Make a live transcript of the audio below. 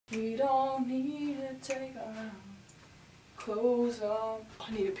We don't need to take our clothes off. I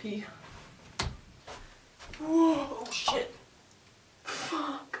need to pee. Whoa, oh shit.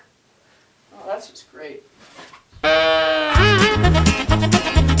 Fuck. Oh, that's just great.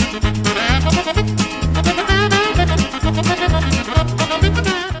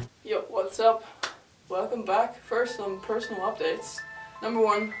 Yo, what's up? Welcome back. First, some personal updates. Number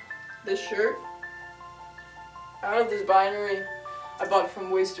one, this shirt. Out of this binary, I bought it from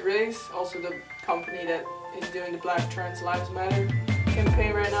Ways to Race, also the company that is doing the Black Trans Lives Matter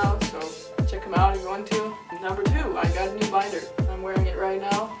campaign right now, so check them out if you want to. Number two, I got a new binder. I'm wearing it right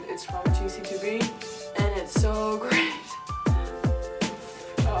now. It's from GC2B, and it's so great.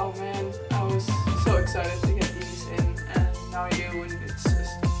 Oh man, I was so excited to get these in, and now I do, and it's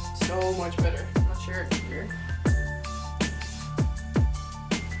just so much better. I'm not sure here.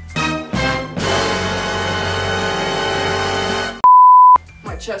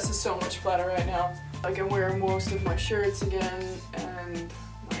 My chest is so much flatter right now. I can wear most of my shirts again, and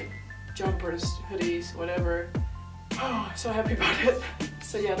my jumpers, hoodies, whatever. Oh, I'm so happy about it.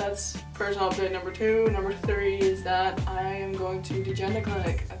 So yeah, that's personal update number two. Number three is that I am going to the gender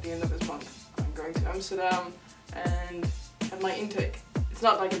clinic at the end of this month. I'm going to Amsterdam and have my intake. It's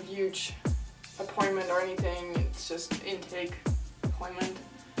not like a huge appointment or anything, it's just intake appointment.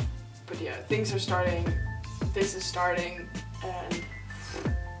 But yeah, things are starting, this is starting, and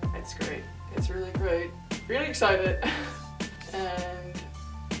it's great. It's really great. Really excited and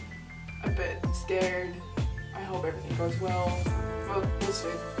a bit scared. I hope everything goes well. Well, we'll see.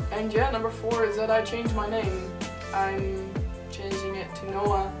 And yeah, number four is that I changed my name. I'm changing it to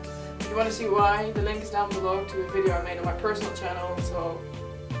Noah. If you want to see why, the link is down below to a video I made on my personal channel. So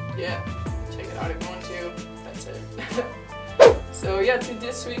yeah, check it out if you want to. That's it. So yeah, to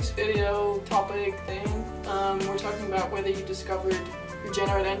this week's video topic thing, we're talking about whether you discovered your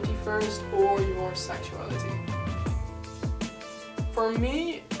gender identity first or your sexuality. For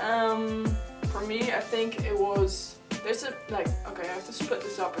me, I think it was, okay, I have to split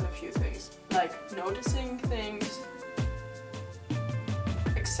this up in a few things. Like noticing things,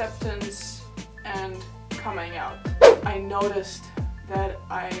 acceptance, and coming out. I noticed that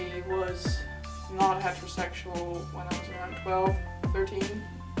I was not heterosexual when I was around 12, 13.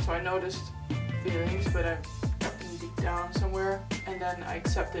 So I noticed feelings, but I kept them deep down somewhere. And then I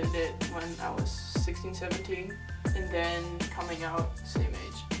accepted it when I was 16, 17. And then coming out, same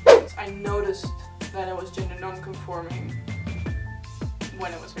age. I noticed that I was gender non-conforming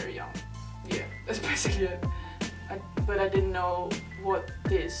when I was very young. Yeah, that's basically it. But I didn't know what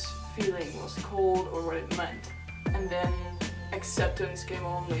this feeling was called or what it meant. And then acceptance came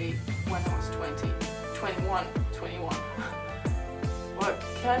only when I was 21. What?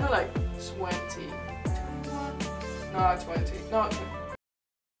 Kind of like 20. 21? No, 20. No, 20.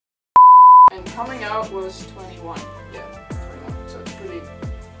 And coming out was 21. Yeah, 21. So it's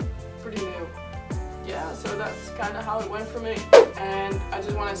pretty new. Yeah, so that's kind of how it went for me. And I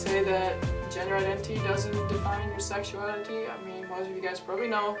just want to say that gender identity doesn't define your sexuality. I mean, most of you guys probably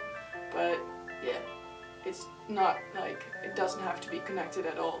know, but yeah, it's not like, it doesn't have to be connected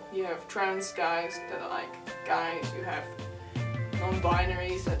at all. You have trans guys that are like guys, you have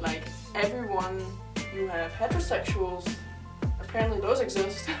non-binaries that like everyone, you have heterosexuals, apparently those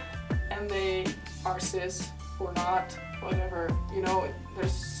exist, and they are cis or not, whatever, you know,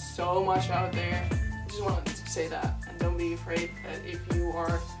 there's so much out there. I just wanted to say that, and don't be afraid that if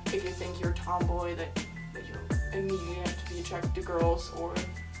you think you're a tomboy, that you immediately have to be attracted to girls, or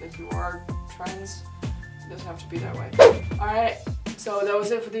that you are trans. It doesn't have to be that way. Alright, so that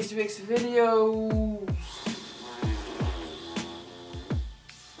was it for this week's video.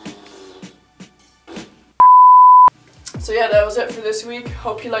 So yeah, that was it for this week.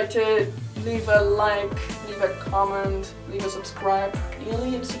 Hope you liked it. Leave a like, leave a comment, leave a subscribe. Can you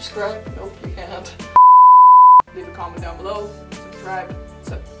leave a subscribe? Nope, you can't. Leave a comment down below. Subscribe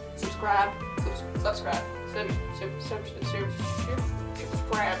to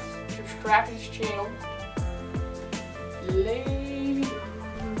this channel. Later.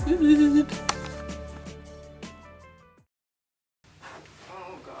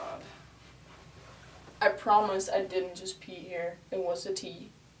 Oh god. I promise I didn't just pee here. It was a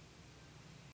tea.